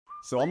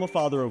So I'm a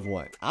father of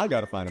one. I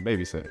gotta find a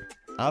babysitter.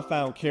 I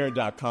found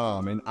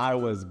Care.com and I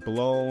was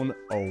blown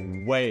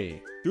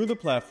away. Through the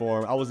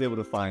platform, I was able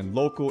to find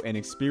local and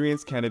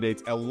experienced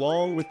candidates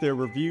along with their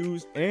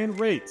reviews and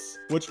rates,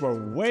 which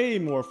were way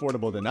more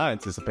affordable than I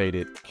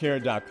anticipated.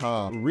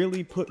 Care.com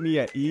really put me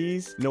at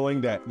ease knowing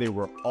that they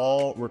were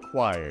all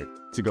required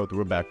to go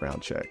through a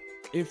background check.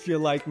 If you're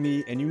like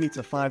me and you need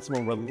to find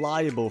someone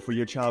reliable for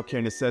your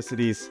childcare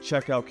necessities,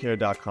 check out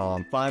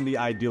Care.com. Find the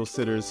ideal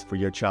sitters for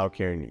your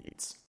childcare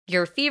needs.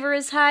 Your fever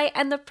is high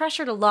and the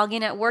pressure to log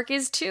in at work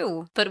is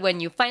too. But when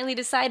you finally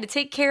decide to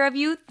take care of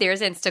you,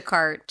 there's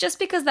Instacart. Just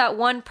because that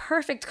one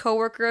perfect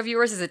coworker of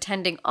yours is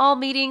attending all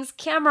meetings,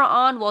 camera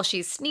on while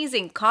she's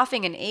sneezing,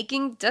 coughing, and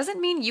aching,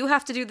 doesn't mean you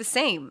have to do the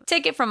same.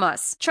 Take it from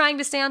us. Trying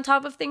to stay on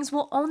top of things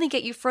will only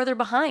get you further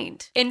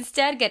behind.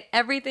 Instead, get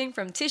everything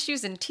from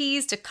tissues and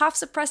teas to cough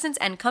suppressants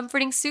and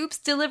comforting soups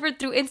delivered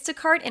through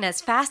Instacart in as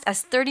fast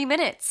as 30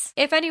 minutes.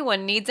 If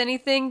anyone needs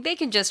anything, they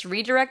can just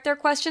redirect their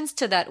questions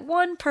to that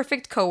one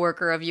perfect coworker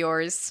of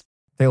yours.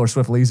 Taylor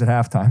Swift leaves at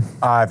halftime.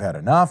 I've had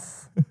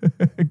enough.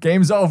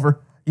 Game's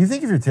over. You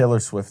think if you're Taylor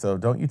Swift, though,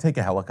 don't you take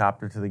a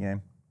helicopter to the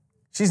game?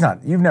 She's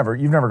not. You've never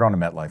gone to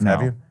MetLife,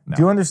 have you? No.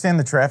 Do you understand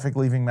the traffic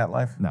leaving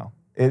MetLife? No.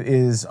 It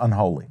is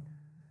unholy.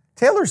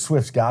 Taylor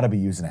Swift's got to be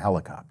using a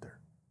helicopter,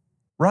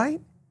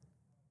 right?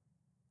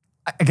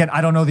 Again,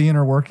 I don't know the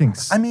inner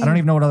workings. I don't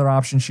even know what other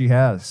options she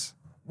has.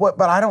 What?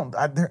 But I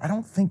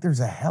don't think there's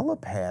a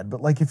helipad.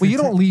 But like, if you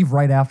don't leave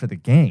right after the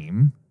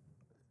game.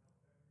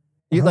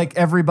 Like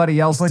everybody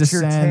else descends.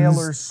 You're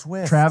Taylor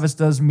Swift. Travis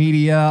does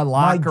media,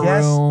 locker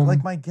room.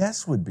 My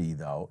guess would be,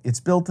 though, it's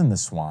built in the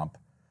swamp.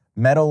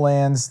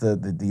 Meadowlands,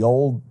 the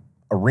old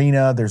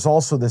arena. There's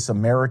also this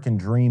American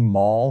Dream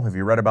Mall. Have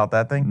you read about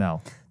that thing?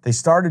 No. They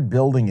started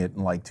building it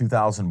in like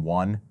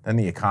 2001. Then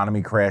the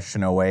economy crashed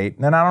in 2008.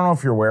 And then I don't know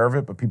if you're aware of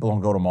it, but people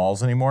don't go to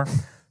malls anymore.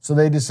 So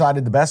they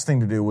decided the best thing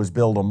to do was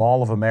build a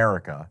Mall of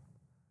America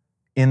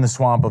in the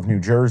swamp of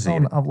New Jersey.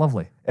 Oh,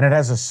 lovely. And it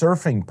has a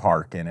surfing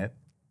park in it.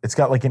 It's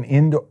got like an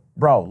indoor...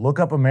 Bro, look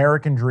up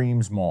American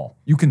Dreams Mall.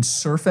 You can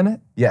surf in it?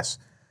 Yes.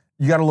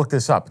 You got to look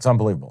this up. It's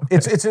unbelievable. Okay.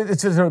 It's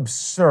an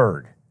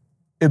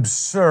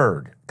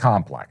absurd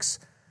complex.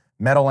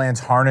 Meadowlands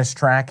harness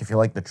track, if you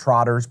like the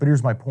trotters. But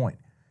here's my point.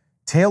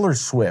 Taylor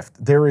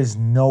Swift, there is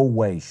no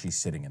way she's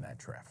sitting in that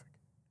traffic.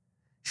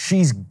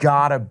 She's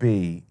got to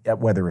be at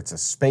whether it's a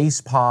space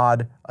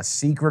pod, a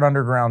secret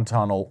underground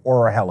tunnel,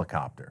 or a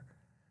helicopter.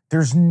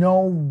 There's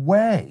no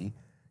way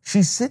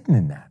she's sitting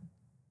in that.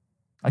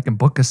 I can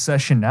book a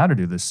session now to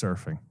do this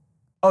surfing.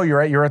 Oh,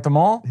 you're at the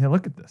mall? Yeah,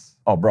 look at this.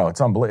 Oh, bro,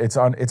 it's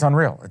unbelievable. It's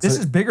unreal. This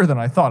is bigger than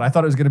I thought. I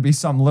thought it was going to be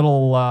some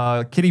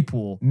little kiddie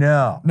pool.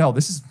 No,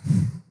 this is...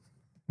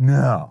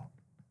 No.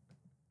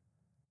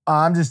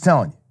 I'm just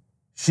telling you.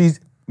 She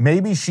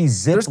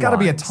zip There's got to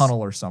be a lines. tunnel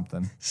or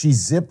something. She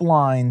zip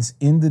lines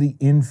into the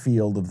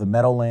infield of the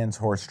Meadowlands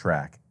horse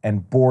track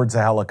and boards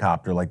a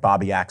helicopter like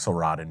Bobby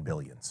Axelrod in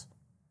Billions.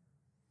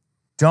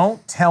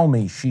 Don't tell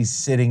me she's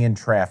sitting in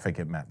traffic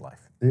at MetLife.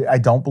 I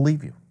don't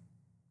believe you.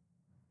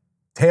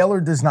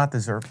 Taylor does not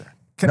deserve that.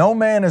 No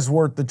man is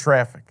worth the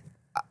traffic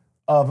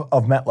of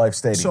MetLife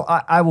Stadium. So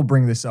I will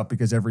bring this up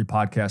because every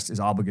podcast is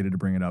obligated to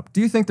bring it up.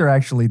 Do you think they're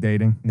actually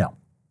dating? No.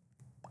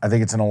 I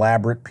think it's an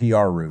elaborate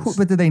PR ruse.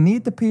 But do they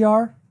need the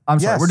PR?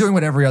 I'm sorry. Yes. We're doing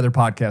what every other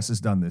podcast has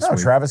done this week.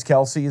 Travis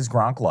Kelce is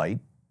Gronk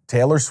Light.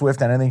 Taylor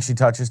Swift, anything she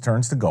touches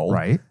turns to gold.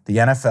 Right. The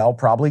NFL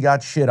probably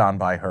got shit on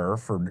by her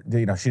for, she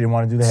didn't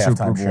want to do the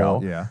halftime show.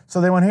 Yeah.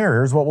 So they went,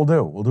 here's what we'll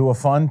do. We'll do a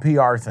fun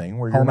PR thing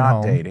where you're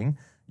not dating.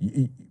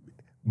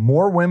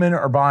 More women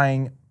are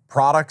buying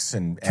products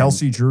and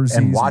Kelce jerseys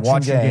and watching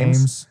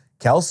games.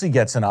 Kelce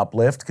gets an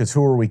uplift because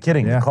who are we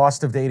kidding? Yeah. The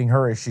cost of dating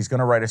her is she's going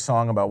to write a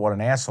song about what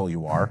an asshole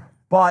you are.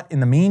 But in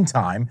the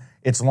meantime,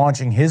 it's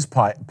launching his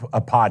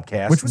a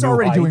podcast. Which was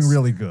already doing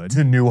really good.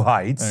 To new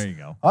heights. There you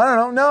go. I don't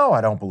know. No, I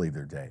don't believe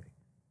they're dating.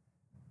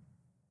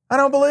 I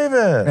don't believe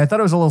it. I thought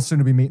it was a little soon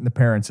to be meeting the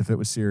parents if it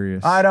was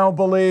serious. I don't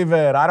believe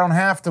it. I don't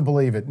have to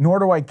believe it. Nor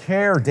do I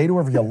care. Date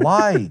whoever you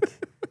like.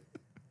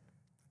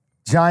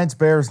 Giants,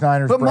 Bears,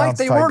 Niners, But Browns, Mike,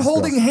 they Titans, weren't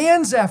holding Bills.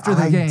 hands after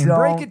the game.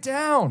 Break it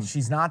down.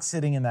 She's not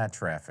sitting in that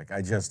traffic.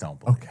 I just don't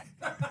believe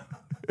it.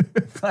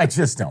 I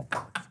just don't.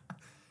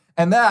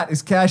 And that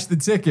is Cash the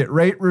Ticket.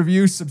 Rate,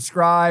 review,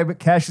 subscribe.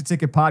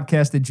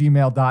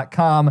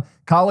 CashTheTicketPodcast@gmail.com.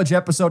 College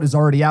episode is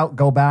already out.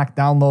 Go back,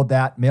 download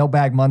that.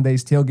 Mailbag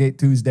Mondays, Tailgate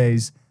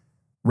Tuesdays.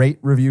 Rate,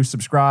 review,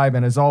 subscribe.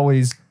 And as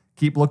always,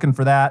 keep looking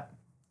for that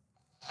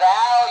value.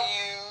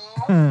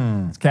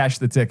 It's Cash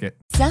the Ticket.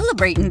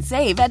 Celebrate and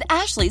save at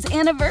Ashley's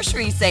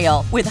Anniversary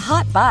Sale. With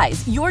Hot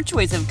Buys, your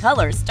choice of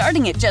colors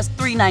starting at just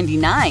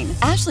 $3.99.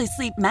 Ashley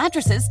Sleep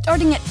mattresses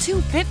starting at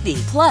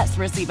 $2.50. Plus,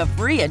 receive a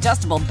free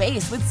adjustable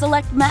base with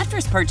select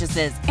mattress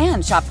purchases.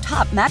 And shop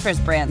top mattress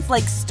brands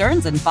like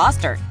Stearns &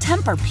 Foster,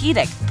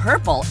 Tempur-Pedic,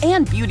 Purple,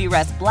 and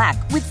Beautyrest Black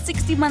with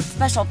 60-month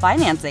special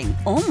financing.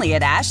 Only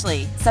at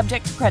Ashley.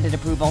 Subject to credit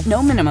approval.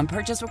 No minimum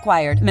purchase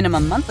required.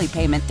 Minimum monthly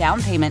payment,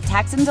 down payment,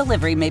 tax, and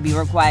delivery may be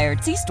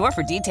required. See store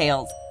for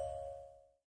details.